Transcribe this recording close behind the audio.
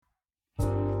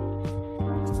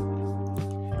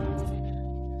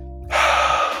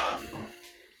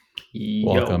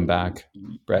Welcome Yo, back,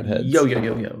 yo, breadheads. yo,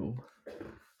 yo, yo.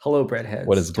 Hello, What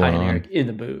breadheads. is Ty going and on? Eric in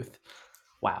the booth.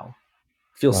 Wow.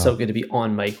 Feels so Wow. good to be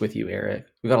on mic with you, Eric.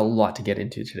 We got a lot to get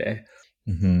into today.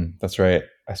 That's right.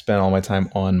 I spent all my time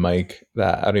on mic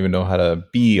that I don't even know how to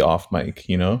be off mic,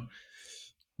 you know?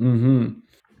 Mm-hmm.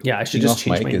 Yeah, I should Being just off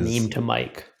change my mic name is to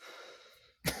Mike.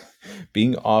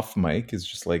 being off mic is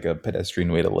just like a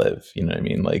pedestrian way to live, you know what I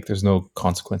mean? Like there's no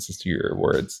consequences to your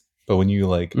words. But when you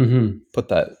like Mm-hmm. put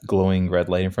that glowing red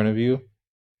light in front of you,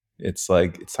 it's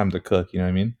like it's time to cook, you know what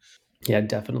I mean? Yeah,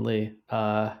 definitely.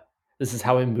 This is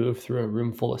how I move through a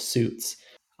room full of suits.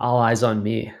 All eyes on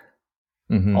me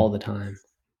all Mhm. the time.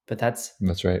 But that's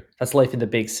That's right. that's life in the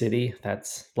big city.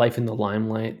 That's life in the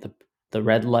limelight, the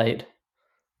red light,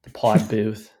 the pod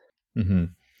booth.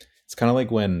 Mhm. It's kind of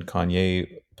like when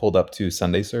Kanye pulled up to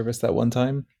Sunday service that one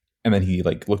time, and then he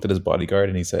like looked at his bodyguard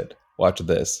and he said, "Watch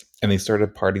this," and he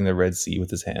started parting the Red Sea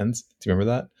with his hands. Do you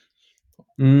remember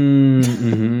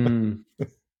Mm-hmm.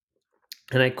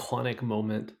 An iconic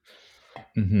moment.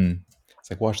 that? It's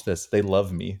like, watch this. They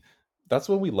love me. That's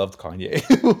when we loved Kanye.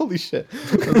 Holy shit,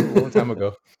 that was a long time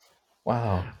ago.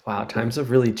 Wow. Wow, times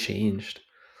have really changed.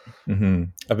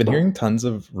 I've been hearing tons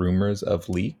of rumors of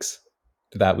leaks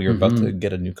that we are about to Mm-hmm.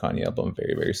 get a new Kanye album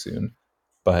very, very soon.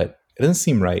 But it doesn't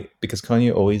seem right because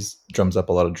Kanye always drums up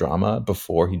a lot of drama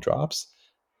before he drops.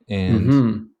 And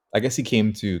Mm-hmm. I guess he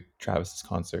came to Travis's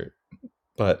concert.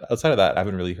 But outside of that, I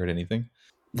haven't really heard anything.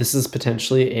 This is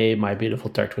potentially a My Beautiful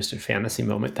Dark Twisted Fantasy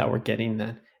moment that we're getting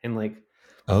then. And like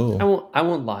I Oh. won't I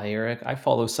won't lie, Eric. I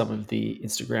follow some of the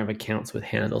Instagram accounts with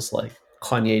handles like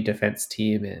Kanye Defense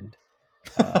Team and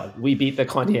We Beat the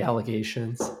Kanye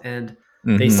Allegations. And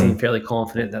they seem hmm fairly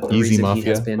confident that the Easy reason he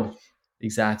has Mafia. been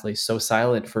exactly so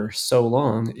silent for so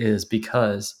long is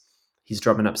because he's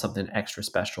drumming up something extra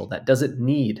special that doesn't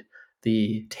need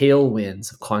the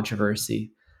tailwinds of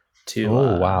controversy to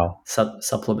Oh, wow.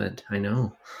 supplement. I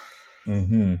know.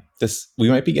 This we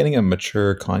might be getting a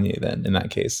mature Kanye then in that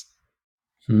case.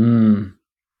 Hmm.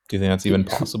 Do you think that's even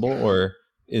possible, or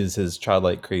is his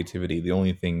childlike creativity the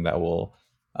only thing that will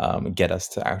get us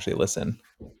to actually listen?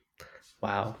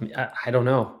 Wow. I don't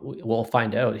know. We'll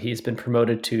find out. He's been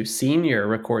promoted to senior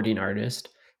recording artist,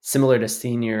 similar to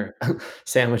senior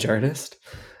sandwich artist.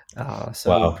 So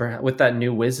Wow. perhaps with that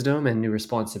new wisdom and new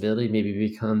responsibility,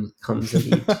 maybe comes a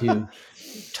need to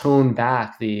tone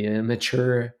back the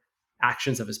mature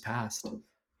actions of his past.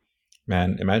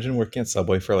 Man, imagine working at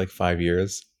Subway for like 5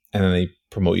 years and then they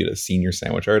promote you to senior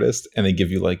sandwich artist and they give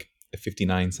you like a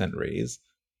 59-cent raise.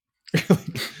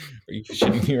 Like, are you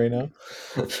shitting me right now?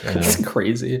 That's Man,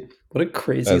 crazy. What a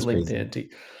crazy that's crazy. LinkedIn.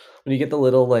 When you get the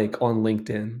little like on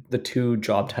LinkedIn, the two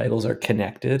job titles are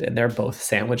connected and they're both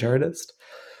sandwich artist.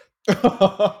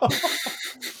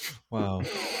 Wow.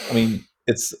 I mean,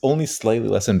 it's only slightly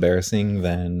less embarrassing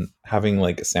than having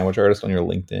like a sandwich artist on your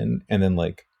LinkedIn and then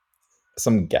like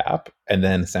some gap and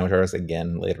then sandwich artist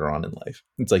again later on in life.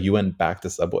 It's like you went back to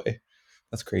Subway.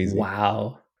 That's crazy.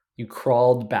 Wow. You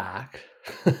crawled back.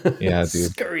 Yeah,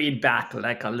 dude. Scurried back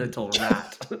like a little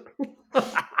rat.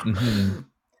 hmm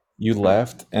You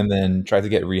left and then tried to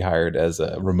get rehired as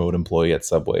a remote employee at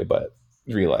Subway, but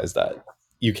realized that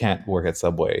you can't work at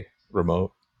Subway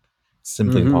remote.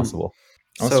 Simply hmm impossible.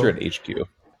 Unless you're So at HQ.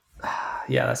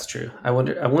 yeah, that's true. I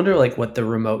wonder like what the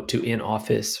remote to in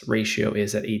office ratio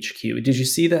is at HQ. Did you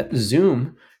see that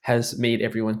Zoom has made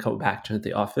everyone come back to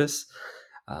the office?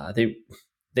 They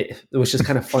it was just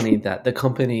kind of funny that the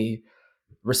company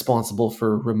responsible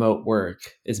for remote work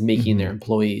is making their hmm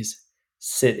employees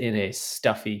sit in a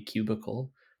stuffy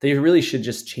cubicle. They really should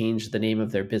just change the name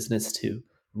of their business to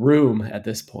Room at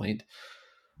this point.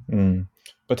 Mm.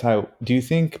 But Ty, do you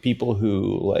think people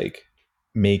who like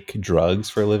make drugs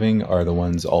for a living are the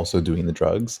ones also doing the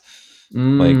drugs?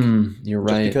 Like, You're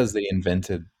just right. because they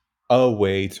invented a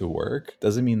way to work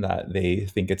doesn't mean that they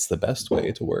think it's the best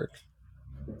way to work.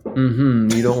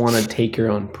 You don't want to take your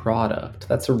own product.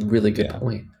 That's a really good Yeah.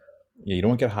 point. Yeah, you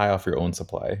don't get high off your own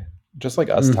supply. Just like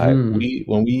us, Ty. hmm We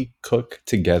when we cook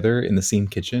together in the same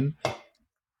kitchen,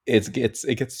 it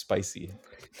gets spicy.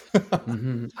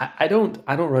 I don't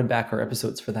run back our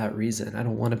episodes for that reason. I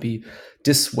don't want to be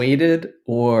dissuaded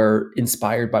or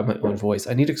inspired by my own voice.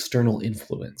 I need external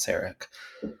influence, Eric.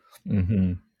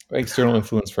 hmm External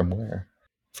influence from where?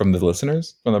 From the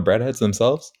listeners? From the breadheads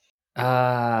themselves?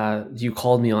 You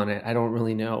called me on it. I don't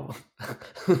really know.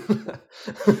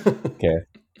 Okay.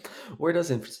 Where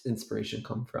does inspiration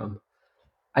come from?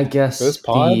 I For this guess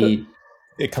pod, the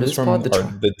it for comes this pod from the our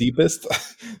tr- the deepest,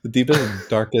 the deepest,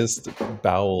 darkest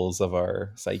bowels of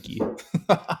our psyche.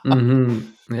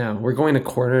 Yeah, we're going to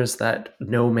corners that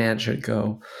no man should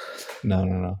go. No,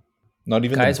 no, no. Not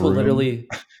even the Guys will broom, literally,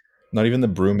 not even the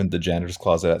broom in the janitor's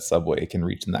closet at Subway can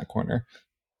reach in that corner.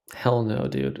 hell no,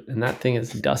 dude. And that thing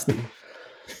is dusty.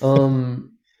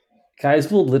 Um,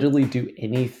 Guys will literally do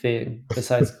anything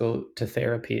besides go to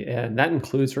therapy, and that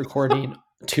includes recording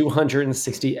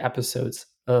 260 episodes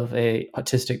of a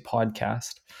autistic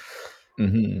podcast.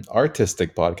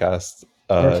 Artistic podcast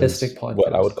Artistic is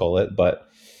what I would podcast. call it, but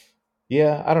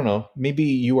yeah, I don't know. Maybe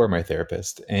you are my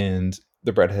therapist, and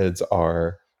the breadheads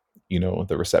are,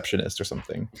 the receptionist or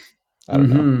something. I don't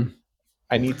know. Mm-hmm.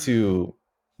 I need to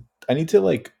I need to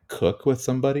like cook with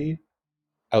somebody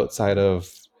outside of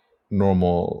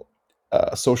normal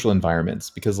social environments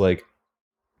because like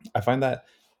I find that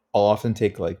I'll often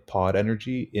take like pod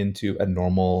energy into a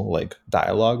normal like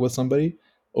dialogue with somebody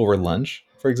over lunch,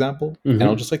 for example, and I'll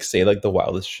Mm-hmm. just like say like the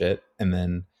wildest shit and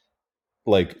then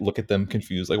like look at them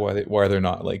confused like why they're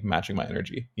not like matching my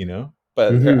energy,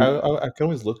 But Mm-hmm. I can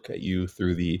always look at you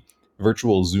through the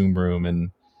virtual Zoom room and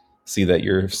see that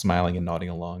you're smiling and nodding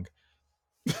along.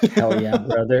 Hell yeah,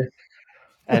 brother.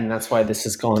 And that's why this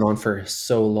has gone on for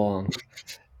so long.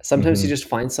 Sometimes you Hmm. just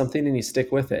find something and you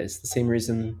stick with it. It's the same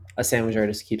reason a sandwich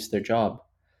artist keeps their job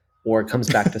or comes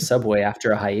back to Subway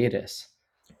after a hiatus.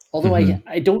 Although Hmm.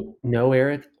 I don't know,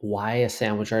 Eric, why a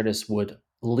sandwich artist would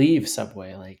leave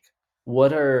Subway. Like,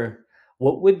 what are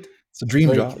what would It's a dream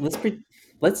like job.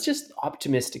 let's just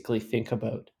optimistically think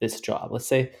about this job. Let's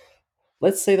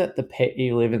say that the pay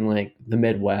you live in like the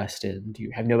Midwest and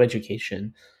you have no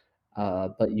education,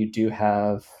 but you do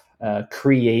have a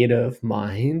creative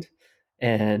mind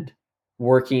and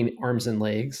working arms and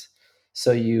legs.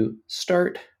 So you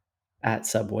start at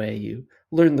Subway, you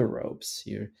learn the ropes.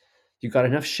 You got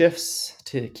enough shifts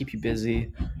to keep you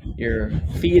busy. You're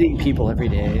feeding people every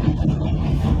day.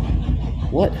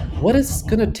 What is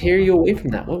going to tear you away from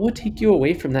that? What would take you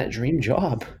away from that dream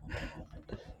job?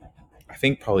 I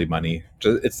think probably money.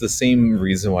 It's the same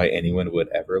reason why anyone would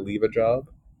ever leave a job.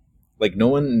 Like no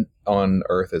one on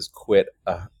earth has quit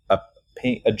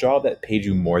a job that paid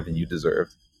you more than you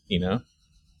deserved. You know,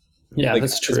 Yeah, like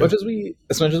that's as much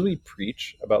true. as we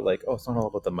preach about like, oh, it's not all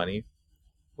about the money.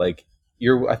 Like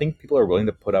I think people are willing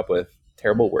to put up with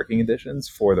terrible working conditions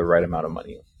for the right amount of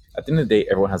money. At the end of the day,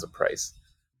 everyone has a price.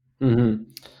 Hmm.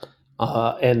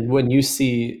 And when you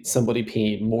see somebody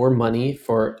paying more money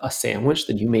for a sandwich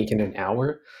than you make in an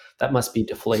hour, that must be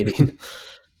deflating.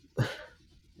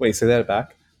 Wait, say that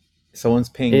back. Someone's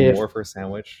paying If more for a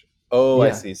sandwich. Oh, I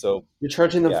Yeah, see. So you're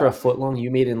charging them for a yeah. foot long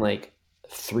you made in like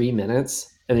 3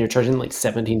 minutes, and you're charging like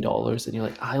 $17, and you're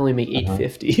like, I only make Uh huh.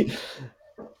 850.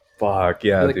 Fuck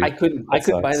yeah, You're like, dude. I That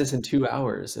could buy sucks, this in 2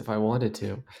 hours if I wanted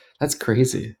to. That's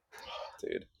crazy.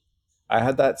 dude. I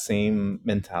had that same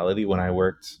mentality when I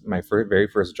worked my very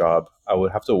first job. I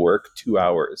would have to work 2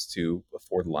 hours to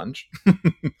afford lunch,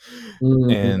 Hmm.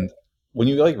 and when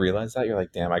you like realize that, you're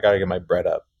like, "Damn, I gotta get my bread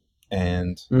up."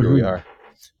 And here we Hmm. are.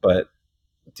 But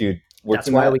dude, worked That's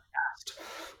in why we that asked.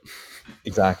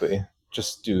 exactly.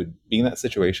 Just dude, being in that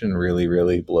situation really,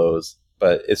 really blows.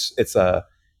 But it's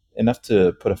enough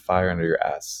to put a fire under your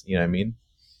ass. You know what I mean?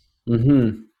 Hmm.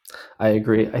 I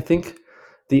agree. I think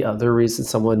the other reason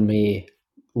someone may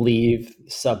leave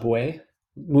Subway,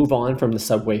 move on from the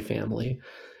Subway family,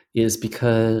 is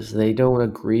because they don't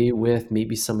agree with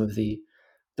maybe some of the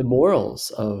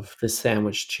morals of the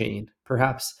sandwich chain.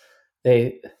 Perhaps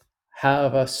they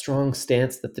have a strong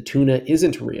stance that the tuna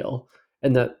isn't real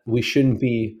and that we shouldn't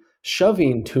be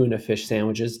shoving tuna fish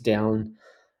sandwiches down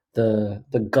the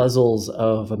guzzles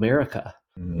of America.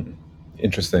 Mm,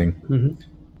 interesting. Mhm.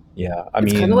 Yeah, I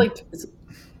It's kind of mean, like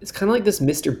it's kind of like this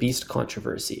Mr. Beast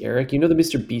controversy, Eric. You know the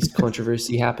Mr. Beast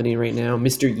controversy happening right now,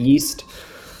 Mr. Yeast.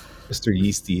 Mr.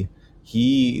 Yeasty,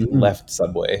 he Mhm. left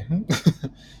Subway.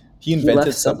 He He left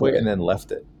invented Subway Subway. and then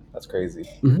left it. That's crazy.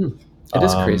 Mhm. It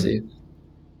is Um, crazy.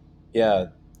 yeah,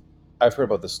 I've heard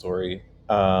about this story.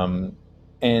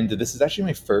 And this is actually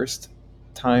my first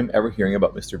time ever hearing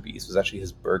about Mr. Beast. Was actually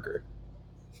his burger.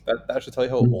 That should tell you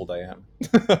how Mhm. old I am.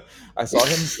 I saw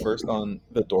him first on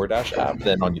the DoorDash app,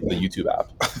 then on the YouTube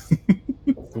app.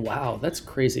 Wow, that's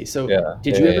crazy. So, Yeah,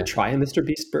 did yeah, you ever yeah. try a Mr.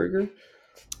 Beast burger?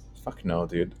 Fuck no,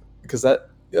 dude. Because that,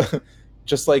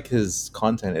 just like his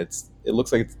content, it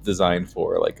looks like it's designed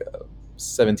for like a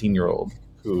 17-year-old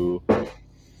who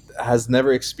has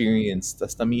never experienced a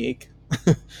stomach ache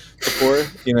before.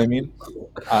 You know what I mean?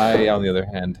 I, on the other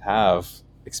hand, have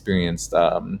experienced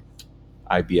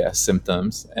IBS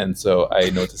symptoms, and so I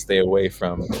know to stay away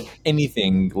from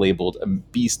anything labeled a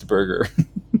beast burger.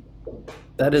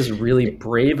 That is really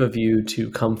brave of you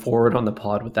to come forward on the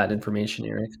pod with that information,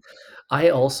 Eric. I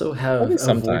also Only have avoided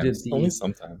sometimes. Only the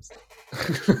sometimes.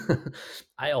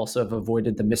 I also have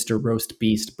avoided the Mr. Roast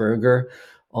Beast burger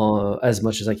as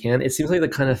much as I can. It seems like the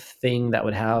kind of thing that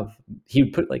would have he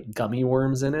would put like gummy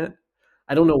worms in it.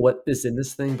 I don't know what is in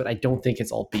this thing, but I don't think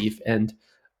it's all beef. And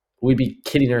we'd be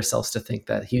kidding ourselves to think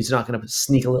that he's not going to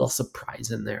sneak a little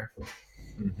surprise in there.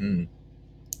 Hmm.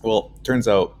 Well, turns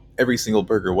out every single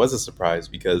burger was a surprise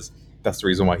because that's the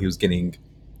reason why he was getting,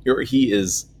 or he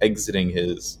is exiting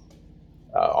his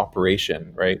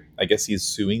operation, right? I guess he's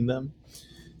suing them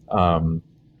um,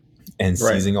 and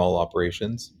Right. seizing all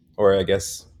operations. Or I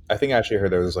think I actually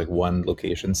heard there was like one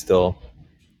location still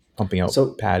pumping out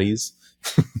So patties.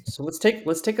 so let's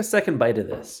take a second bite of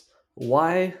this.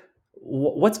 Why?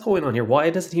 What's going on here? Why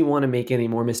doesn't he want to make any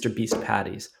more Mr. Beast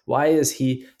patties? Why is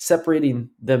he separating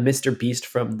the Mr. Beast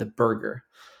from the burger?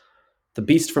 The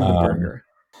beast from the Um, burger.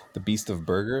 the Beast of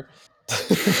Burger,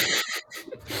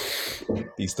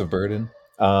 Beast of Burden.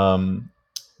 Um,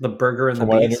 The burger and the from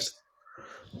what I beast.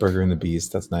 understand, Burger and the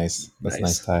Beast. That's nice. That's a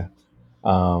nice Nice. tie.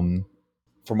 Um,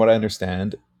 from what I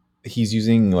understand, he's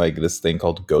using like this thing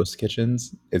called ghost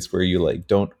kitchens. It's where you like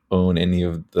don't own any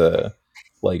of the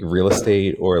like real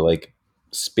estate or like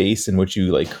space in which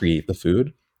you like create the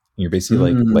food. You're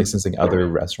basically like Mm. licensing other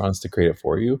restaurants to create it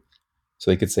for you.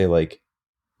 So they could say like,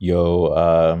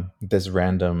 "Yo, this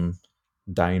random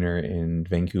diner in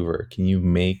Vancouver, can you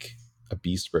make a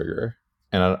Beast Burger?"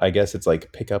 And I guess it's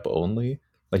like pickup only.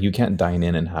 Like you can't dine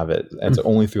in and have it. It's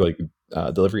only through like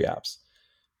delivery apps.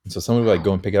 And so someone would like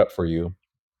go and pick it up for you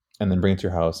and then bring it to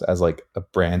your house as like a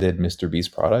branded Mr.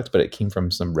 Beast product, but it came from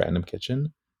some random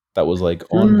kitchen that was like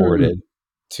Mm. onboarded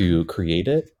to create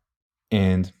it.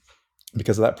 And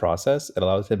because of that process, it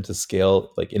allows him to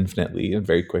scale like infinitely and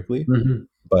very quickly. Hmm.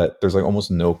 But there's like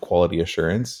almost no quality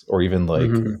assurance or even like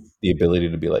Hmm. the ability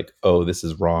to be like, oh, this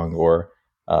is wrong or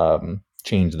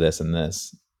change this and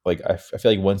this. Like I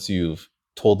feel like once you've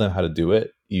told them how to do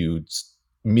it,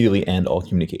 immediately end all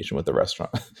communication with the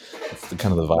restaurant. That's the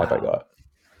kind of the vibe I Wow. got.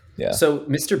 Yeah. So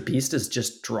Mr. Beast is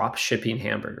just drop shipping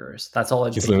hamburgers. That's all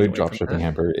I'm He's taking literally away drop from shipping that.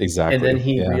 hamburger. And then Exactly.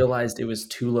 he Yeah. realized it was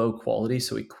too low quality,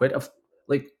 so he quit.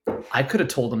 Like, I could have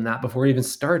told him that before he even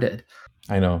started.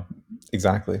 I know.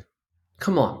 Exactly.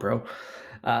 Come on, bro.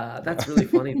 That's really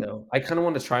funny though. I kind of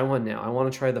want to try one now. I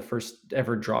want to try the first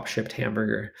ever drop shipped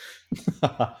hamburger.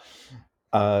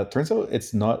 Turns out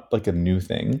it's not like a new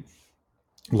thing.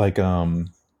 Like, do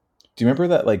you remember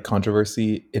that like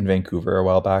controversy in Vancouver a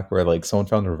while back where like someone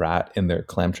found a rat in their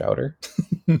clam chowder?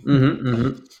 Mm-hmm,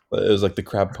 mm-hmm. It was like the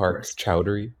Crab Of Park course.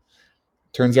 chowdery.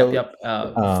 Turns Yep,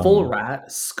 out, yep. Full um,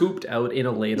 rat scooped out in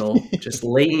a ladle, just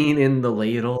laying in the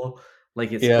ladle.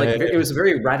 Like it's yeah, like yeah, it yeah, was a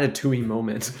very ratatouille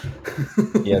moment.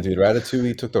 yeah, dude.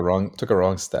 Ratatouille took a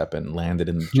wrong step and landed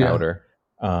in the Yeah. chowder.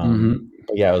 Hmm.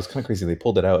 But yeah, it was kind of crazy. They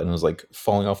pulled it out and it was like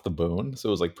falling off the bone, so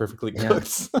it was like perfectly Yeah.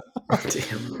 cooked.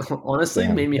 Damn. Honestly,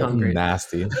 Damn, made me that's hungry.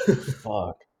 nasty.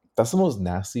 Fuck. That's the most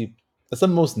nasty. That's the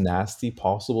most nasty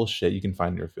possible shit you can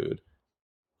find in your food.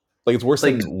 Like it's worse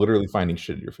Like, than literally finding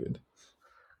shit in your food.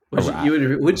 A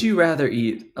rat. would you rather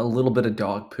eat a little bit of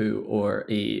dog poo or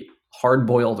a hard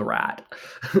boiled rat?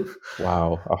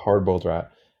 Wow, a hard boiled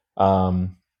rat.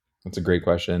 Um, that's a great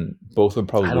question. Both would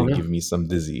I don't probably know. give me some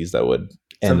disease that would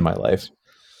end my Some life.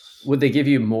 would they give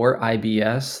you more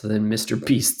IBS than Mr.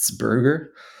 Beast's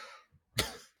burger?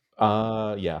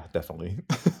 Yeah, definitely.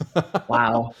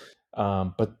 Wow.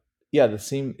 But yeah, the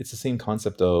same. It's the same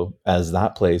concept though as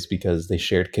that place because they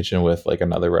shared kitchen with like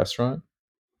another restaurant.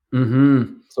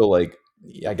 Mm-hmm. So like,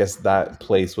 I guess that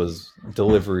place was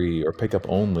delivery or pickup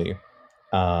only,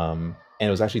 and it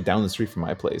was actually down the street from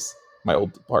my place, my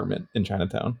old apartment in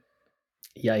Chinatown.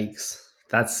 Yikes.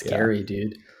 That's Yeah, scary,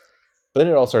 dude. but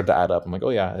then it all started to add up. I'm like, oh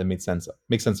yeah, it made sense.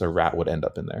 Makes sense. A rat would end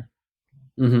up in there.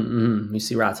 Mm-hmm, mm-hmm. You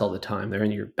see rats all the time. They're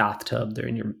in your bathtub. They're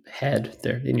in your head.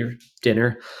 They're in your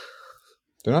dinner.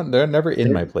 They're not. They're never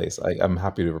in my They're, place. I'm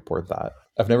happy to report that.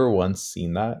 I've never once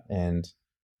seen that, and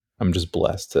I'm just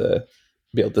blessed to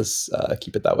be able to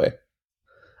keep it that way.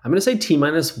 I'm gonna say T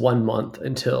minus 1 month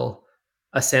until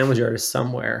a sandwich artist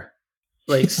somewhere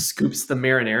like scoops the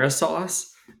marinara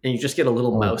sauce, and you just get a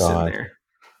little Oh mouse in God, there,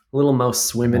 a little mouse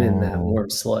swimming in that no. warm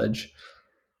sludge.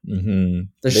 There's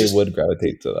They just would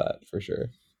gravitate to that for sure.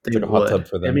 It's they like a hot would. tub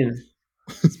for I them. mean,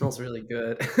 it smells really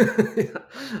good.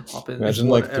 Hop in. It's Imagine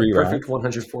one like a three perfect rats.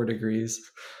 104 degrees.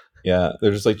 Yeah,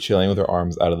 they're just like chilling with their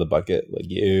arms out of the bucket. Like,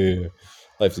 yeah,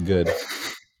 life's good.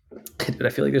 Dude, I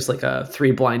feel like there's like a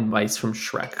three blind mice from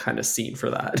Shrek kind of scene for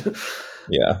that.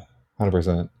 Yeah, 100%.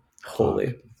 Fuck.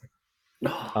 Holy,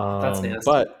 oh, that's nasty.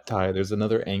 But Ty, there's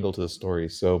another angle to the story.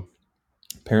 So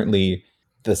apparently,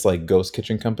 this like ghost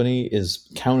kitchen company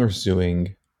is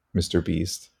countersuing Mr.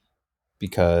 Beast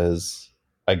because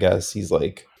I guess he's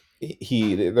like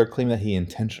they're claiming that he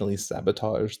intentionally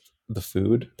sabotaged the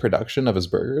food production of his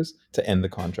burgers to end the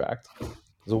contract.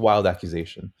 It's a wild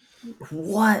accusation.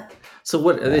 What? So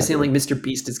what are they Yeah, saying? Like dude. Mr.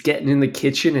 Beast is getting in the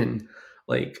kitchen and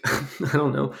like I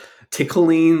don't know,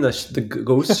 tickling the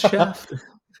ghost chef?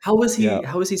 Yeah,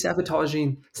 How is he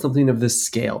sabotaging something of this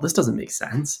scale? This doesn't make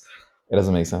sense. it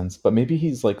doesn't make sense. But maybe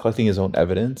he's like collecting his own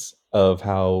evidence of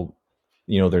how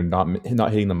they're not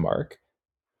hitting the mark.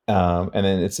 And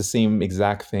then it's the same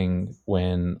exact thing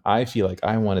when I feel like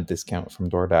I want a discount from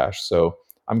DoorDash. So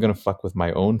I'm gonna fuck with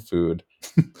my own food,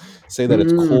 say that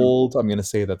it's Mm. cold. I'm gonna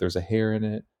say that there's a hair in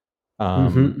it, Hmm,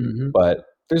 um, hmm. but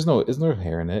there's no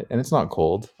hair in it, and it's not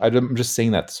cold. I'm just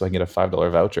saying that so I can get a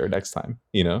 $5 voucher next time.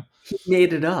 He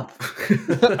made it up.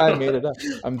 I made it up.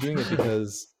 I'm doing it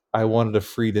because I wanted a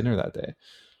free dinner that day,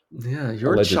 Yeah,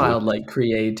 your allegedly. childlike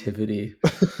creativity.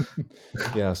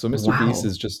 Yeah, so Mr. Beast Wow.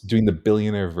 is just doing the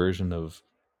billionaire version of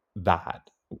that,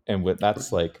 and what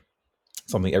that's like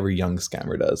something every young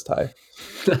scammer does. Ty,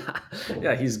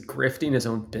 Yeah, he's grifting his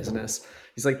own business.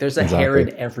 He's like, there's a hair exactly.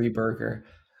 in every burger.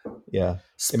 Yeah,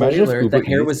 imagine if Spoiler, the Uber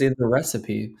hair Eats. was in the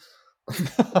recipe.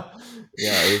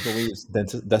 Yeah, it was always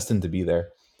destined to be there.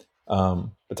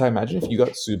 But Ty, imagine if you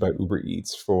got sued by Uber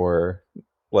Eats for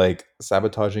like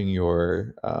sabotaging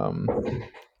your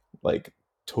like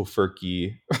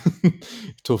tofurkey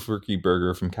tofurkey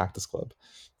burger from Cactus Club.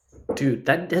 Dude,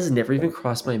 that has never even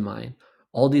crossed my mind.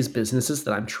 All these businesses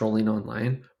that I'm trolling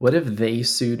online, what if they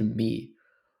sued me?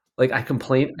 Like I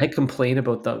complain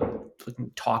about the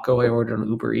fucking taco I ordered on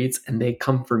Uber Eats and they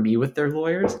come for me with their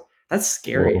lawyers. That's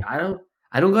scary. Whoa.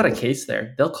 I don't got a case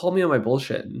there. They'll call me on my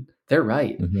bullshit and they're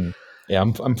right. Yeah,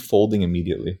 I'm folding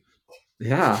immediately.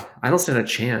 Yeah, I don't stand a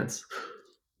chance.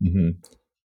 hmm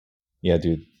Yeah,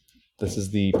 dude, this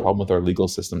is the problem with our legal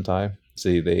system, Ty.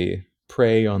 See, they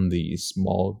prey on the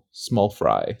small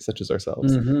fry, such as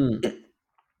ourselves. Hmm.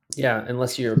 Yeah,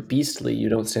 unless you're beastly, you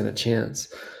don't stand a chance.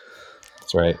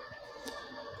 That's right.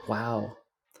 Wow.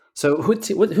 So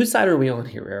whose side are we on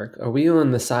here, Eric? Are we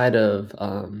on the side of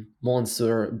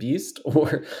Monsieur Beast,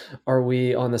 or are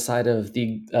we on the side of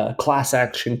the class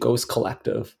action Ghost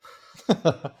Collective?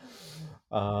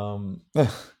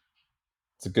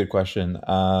 It's a good question.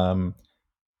 I've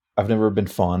never been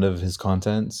fond of his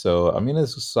content, so I'm gonna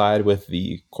side with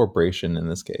the corporation in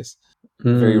this case.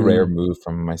 Very rare Hmm. move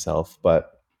from myself,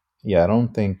 but yeah, I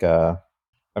don't think.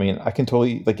 I mean, I can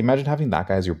totally like imagine having that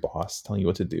guy as your boss, telling you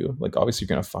what to do. Like, obviously,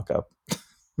 you're gonna fuck up.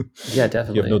 Yeah, You have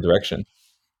no definitely. direction.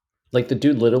 Like the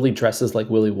dude literally dresses like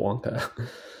Willy Wonka.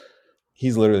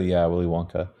 He's literally Willy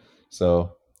Wonka.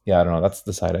 So yeah, I don't know. That's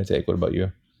the side I take. What about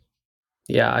you?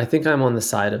 Yeah, I think I'm on the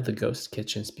side of the ghost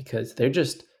kitchens because they're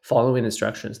just following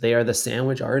instructions. They are the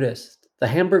sandwich artists, the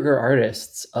hamburger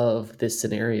artists of this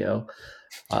scenario.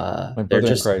 My They're brother in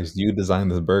just Christ, you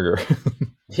designed this burger.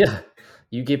 Yeah,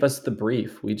 you gave us the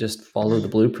brief. We just follow the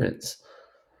blueprints.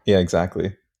 Yeah,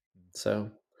 exactly. So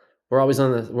we're always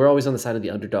on the side of the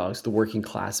underdogs, the working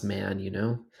class man,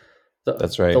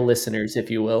 That's the right. listeners, if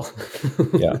you will.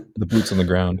 Yeah, the boots on the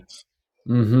ground.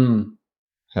 Hmm.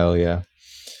 Hell yeah.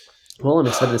 Well, I'm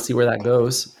excited to see where that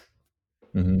goes.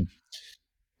 hmm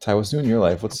Ty, what's new in your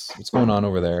life? What's going on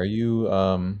over there? Are you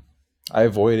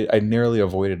I narrowly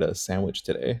avoided a sandwich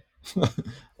today. Oh,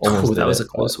 Almost that did was a it,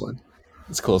 but close one.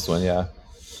 it's a close one, yeah.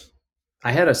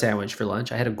 I had a sandwich for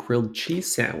lunch. I had a grilled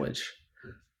cheese sandwich.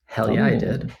 Hell yeah, I Oh,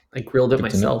 did. I grilled it good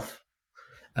to know. myself.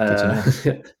 Good to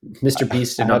know. Mr.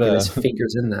 Beast I did had not get his a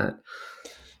fingers in that.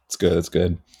 it's good, it's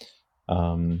good.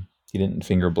 He didn't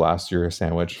finger blast your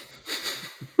sandwich.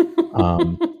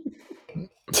 Um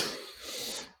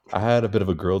I had a bit of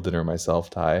a grilled dinner myself,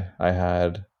 Ty. I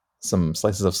had some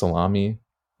slices of salami,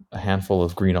 a handful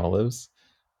of green olives,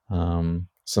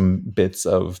 some bits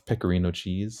of pecorino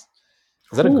cheese.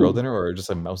 Is that a grill Ooh. dinner or just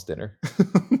a mouse dinner?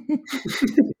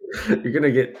 You're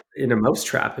gonna get in a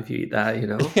mousetrap if you eat that.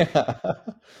 Yeah.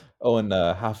 Oh, and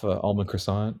half a almond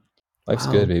croissant. Life's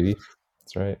good, Wow. baby.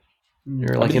 That's right.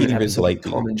 You're I've like been in an eating very episode of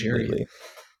Tom lightly and Jerry. lately.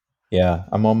 Yeah,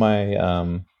 I'm on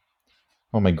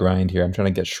my grind here. I'm trying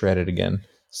to get shredded again.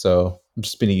 So I've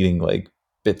just been eating like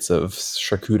bits of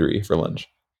charcuterie for lunch.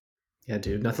 Yeah,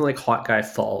 dude. Nothing like hot guy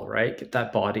fall, right? Get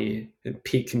that body in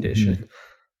peak hmm condition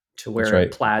to That's wear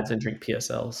right. plaids and drink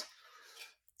PSLs.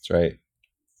 That's right.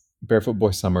 Barefoot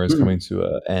Boy Summer is Mm. coming to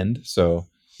an end, so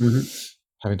Hmm.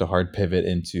 having to hard pivot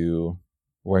into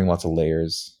wearing lots of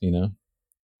layers.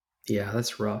 Yeah,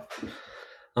 that's rough.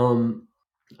 Um,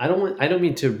 I don't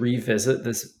mean to revisit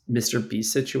this Mr.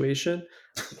 Beast situation,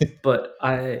 but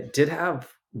I did have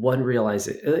one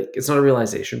realization. Like, it's not a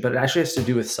realization, but it actually has to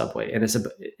do with Subway, and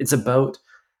it's about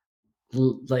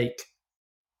like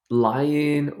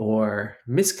lying or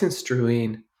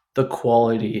misconstruing the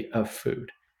quality of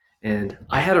food. And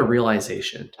I had a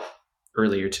realization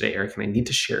earlier today, Eric, and I need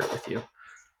to share it with you.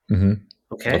 Hmm.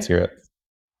 Let's Okay? hear it.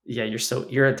 Yeah,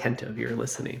 you're attentive, you're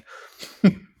listening.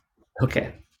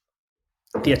 Okay.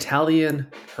 The Italian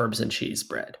herbs and cheese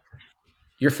bread.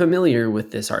 You're familiar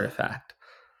with this artifact.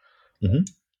 Hmm.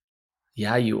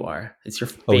 Yeah, you are. It's your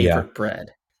Oh yeah. favorite bread.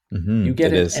 Hmm. You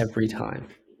get It it is every time.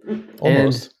 And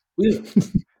almost. we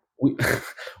we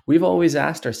we've always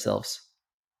asked ourselves,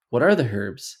 what are the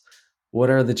herbs? What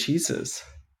are the cheeses?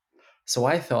 So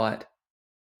I thought,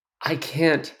 I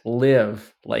can't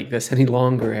live like this any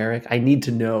longer, Eric. I need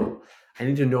to know. I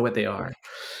need to know what they are.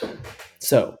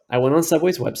 So I went on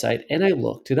Subway's website and I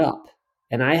looked it up.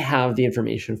 And I have the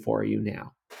information for you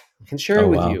now. I can share it Oh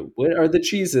with wow. you. What are the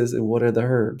cheeses and what are the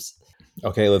herbs?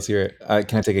 Okay, let's hear it.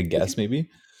 Can I take a guess, Okay. maybe?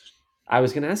 I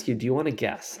was going to ask you, do you want to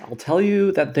guess? I'll tell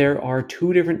you that there are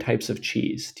two different types of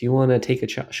cheese. Do you want to take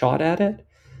a shot at it?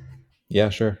 Yeah,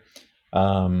 sure.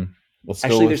 Let's go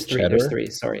Actually, there's with three. There's cheddar. three.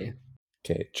 Sorry.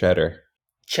 Okay, cheddar.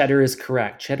 Cheddar is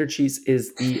correct. Cheddar cheese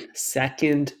is the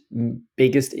second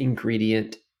biggest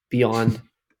ingredient beyond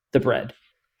the bread.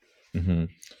 Hmm.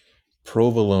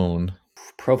 Provolone.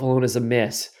 Provolone is a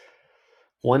miss.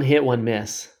 One hit, one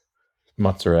miss.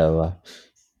 Mozzarella.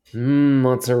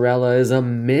 Mozzarella is a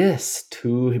miss.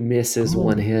 Two misses,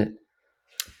 one Oh, hit.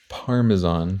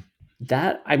 Parmesan.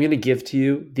 That I'm going to give to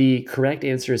you. The correct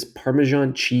answer is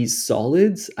Parmesan cheese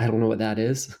solids. I don't know what that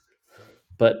is,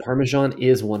 but Parmesan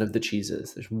is one of the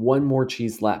cheeses. There's one more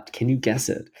cheese left. Can you guess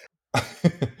it?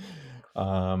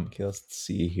 Okay, let's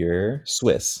see here.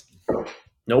 Swiss.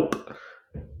 Nope.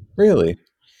 Really?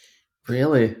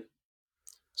 Really?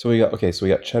 So we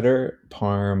got cheddar,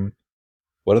 parm.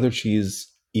 What other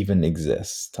cheese even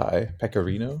exists? Thai?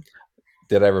 Pecorino?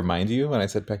 Did I remind you when I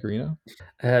said pecorino?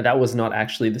 That was not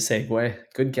actually the segue.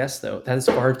 Good guess though. That is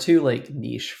far too like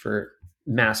niche for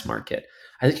mass market.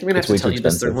 I think I'm gonna have It's to way too tell you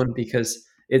this third expensive. one because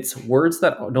it's words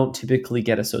that don't typically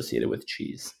get associated with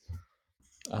cheese.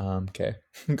 Okay,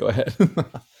 go ahead.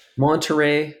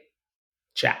 Monterey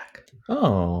Jack.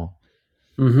 Oh,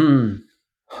 Mm-hmm.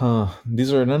 huh. None of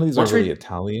these are really Monterey.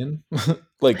 Italian. I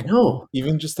Like know.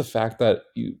 even just the fact that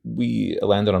we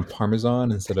landed on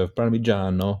Parmesan instead of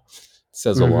Parmigiano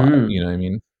says a lot. You Mm-hmm. know what I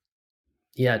mean?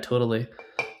 Yeah, totally.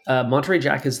 Monterey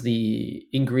Jack is the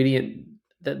ingredient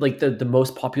that like the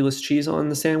most populous cheese on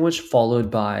the sandwich, followed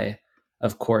by,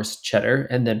 of course, cheddar,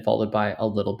 and then followed by a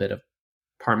little bit of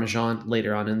Parmesan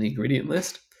later on in the ingredient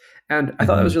list. And I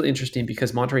thought that Hmm. was really interesting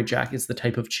because Monterey Jack is the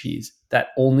type of cheese that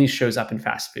only shows up in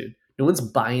fast food. No one's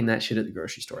buying that shit at the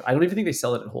grocery store. I don't even think they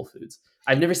sell it at Whole Foods.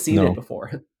 I've never seen it No,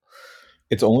 before.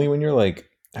 it's only when you're like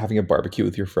having a barbecue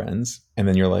with your friends, and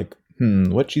then you're like,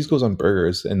 what cheese goes on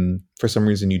burgers? And for some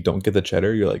reason you don't get the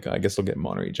cheddar. You're like, I guess I'll get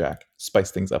Monterey Jack. Spice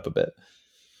things up a bit.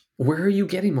 Where are you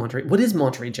getting Monterey? What is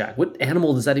Monterey Jack? What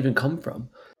animal does that even come from?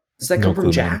 Does that No come from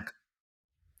clue, man. Jack?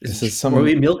 This is Are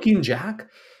we some. milking Jack?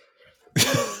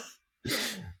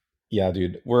 Yeah,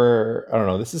 dude. I don't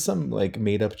know. This is some like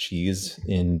made up cheese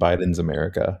in Biden's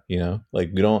America, you know?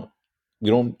 Like we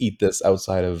don't eat this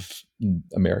outside of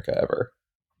America ever.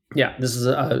 Yeah, this is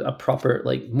a proper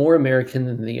like more American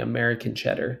than the American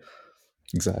cheddar.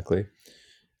 Exactly. It's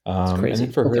And then crazy.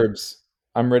 for Okay. herbs,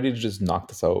 I'm ready to just knock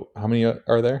this out. How many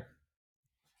are there?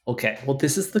 Okay, well,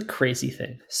 this is the crazy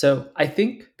thing. So I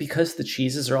think because the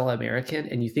cheeses are all American,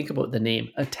 and you think about the name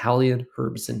Italian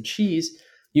herbs and cheese,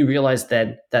 you realize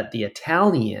then that the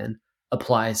Italian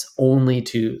applies only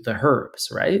to the herbs,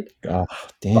 right? Ah, But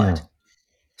damn.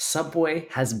 Subway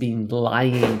has been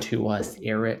lying to us,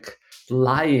 Eric.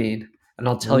 Lying. And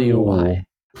I'll tell you why.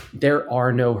 Ooh. There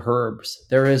are no herbs.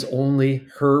 There is only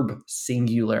herb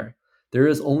singular. There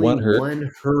is only One herb?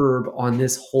 one herb on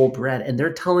this whole bread. And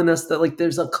they're telling us that like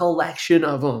there's a collection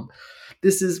of them.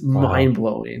 This is Wow. mind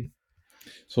blowing.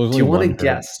 So there's Do only you want to one herb.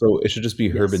 guess? So it should just be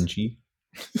herb and Yes. cheese.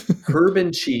 Herb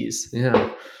and cheese.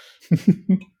 Yeah.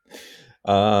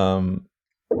 um,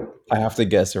 I have to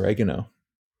guess oregano.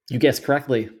 You guessed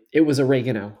correctly. It was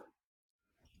oregano.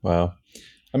 Wow.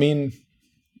 I mean,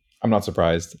 I'm not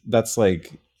surprised. That's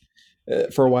like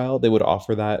for a while they would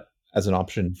offer that as an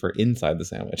option for inside the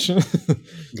sandwich,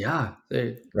 Yeah.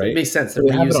 It right? makes sense. So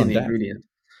They're they have it reusing on the deck. ingredient.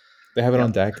 They have it on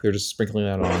Yep. deck. They're just sprinkling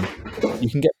that on. You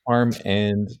can get parm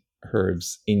and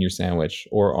herbs in your sandwich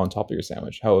or on top of your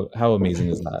sandwich. How amazing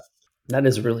is that? That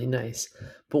is really nice.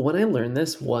 But when I learned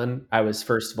this, one, I was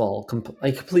first of all,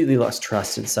 I completely lost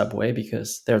trust in Subway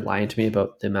because they're lying to me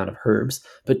about the amount of herbs.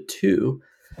 But two,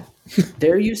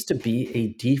 there used to be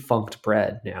a defunct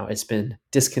bread now. It's been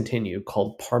discontinued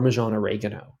called Parmesan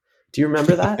oregano. Do you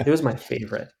remember that? It was my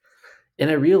favorite. And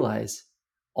I realized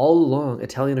all along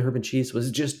Italian herb and cheese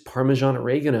was just Parmesan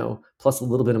oregano plus a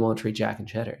little bit of Monterey Jack and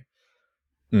cheddar.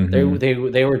 Hmm.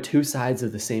 They were two sides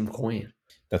of the same coin.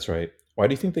 That's right. Why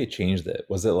do you think they changed it?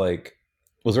 Was it like,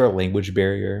 was there a language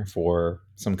barrier for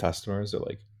some customers? Or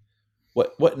like,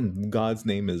 what in God's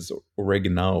name is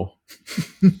oregano?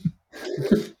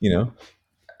 You know?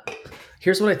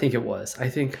 Here's what I think it was. I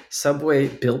think Subway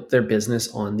built their business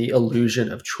on the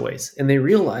illusion of choice, and they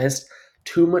realized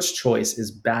too much choice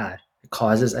is bad. It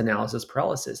causes analysis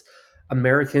paralysis.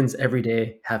 Americans every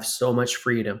day have so much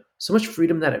freedom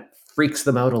that it freaks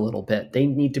them out a little bit. They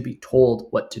need to be told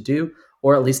what to do,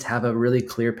 or at least have a really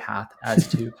clear path as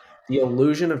to the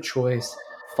illusion of choice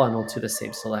funnel to the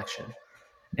same selection.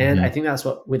 And I Hmm. think that's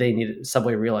what they needed.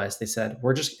 Subway realized. They said,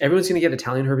 "We're just everyone's going to get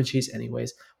Italian herb and cheese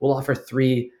anyways. We'll offer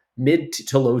three mid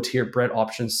to low tier bread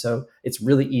options, so it's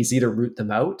really easy to root them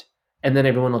out, and then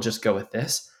everyone will just go with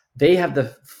this." They have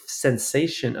the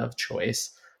sensation of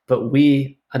choice, but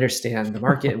we understand the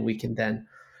market, and we can then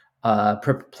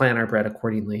plan our bread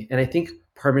accordingly. And I think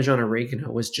Parmesan oregano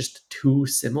was just too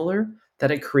similar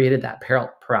that it created that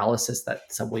paralysis that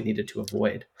Subway needed to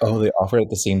avoid. Oh, they offer it at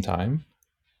the same time?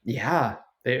 Yeah,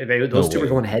 No those two were way.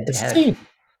 going head to It's the head. same.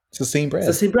 It's the same It's the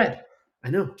bread. same bread. I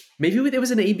know. Maybe it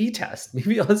was an A/B test.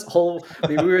 Maybe us all.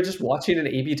 Maybe we were just watching an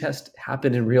A/B test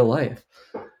happen in real life.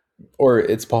 Or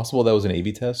it's possible that was an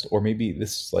A/B test, or maybe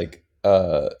this is like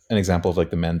an example of like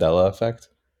the Mandela effect.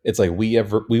 It's like we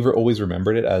were always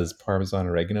remembered it as Parmesan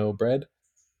oregano bread,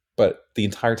 but the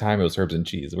entire time it was herbs and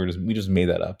cheese. We just made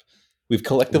that up. We've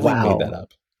collectively made that Wow.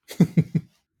 up.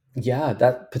 Yeah,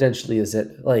 that potentially is it.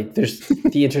 Like,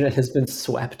 the internet has been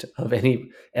swept of any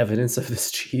evidence of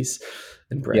this cheese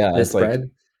and bread. Yeah, This it's like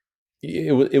bread.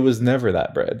 it was never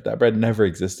that bread. That bread never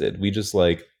existed. We just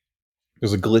like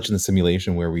there's a glitch in the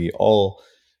simulation where we all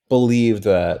believed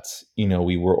that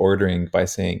we were ordering by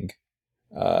saying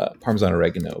Parmesan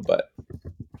oregano, but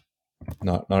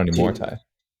not anymore, Dude, Ty.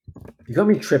 you got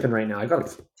me tripping right now. I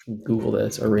gotta Google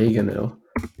this oregano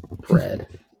bread.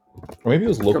 Or maybe it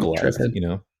was You got me localized.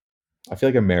 tripping. I feel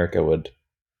like America would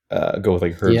go with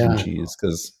like herbs and Yeah, cheese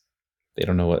because they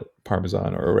don't know what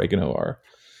Parmesan or oregano are.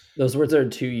 those words are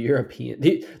too European.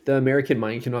 The American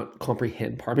mind cannot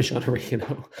comprehend Parmesan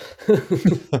oregano.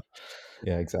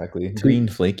 Yeah, exactly. Too Green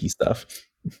flaky stuff.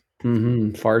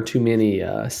 far too many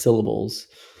syllables.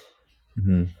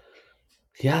 Hmm.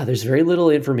 Yeah, there's very little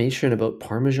information about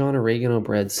Parmesan oregano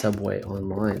bread Subway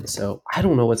online, so I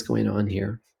don't know what's going on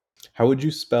here. How would you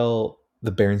spell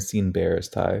the Berenstein Bears,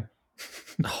 Ty?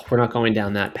 Oh, we're not going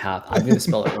down that path. I'm going to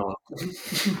spell it wrong.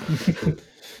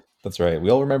 That's right. We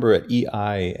all remember it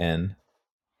EIN,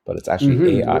 but it's actually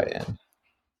Mm-hmm. AIN.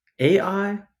 AI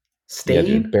Yeah, dude.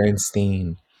 stain,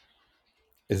 Berenstein.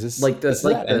 Is this like the is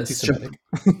like that the anti-Semitic?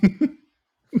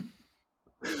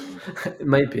 it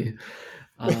might be.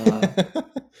 Uh,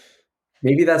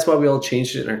 Maybe that's why we all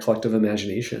changed it in our collective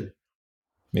imagination.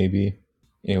 Maybe.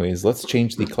 Anyways, let's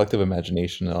change the collective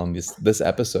imagination on this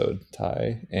episode,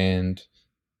 Ty, and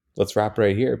let's wrap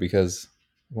right here because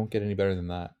it won't get any better than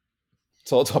that.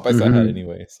 It's all top I had Mm-hmm.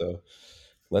 anyway. So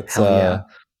let's Hell uh yeah!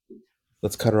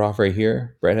 let's cut her off right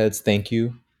here. Breadheads, thank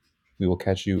you. We will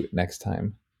catch you next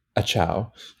time. A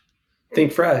ciao.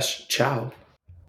 Think fresh. Ciao.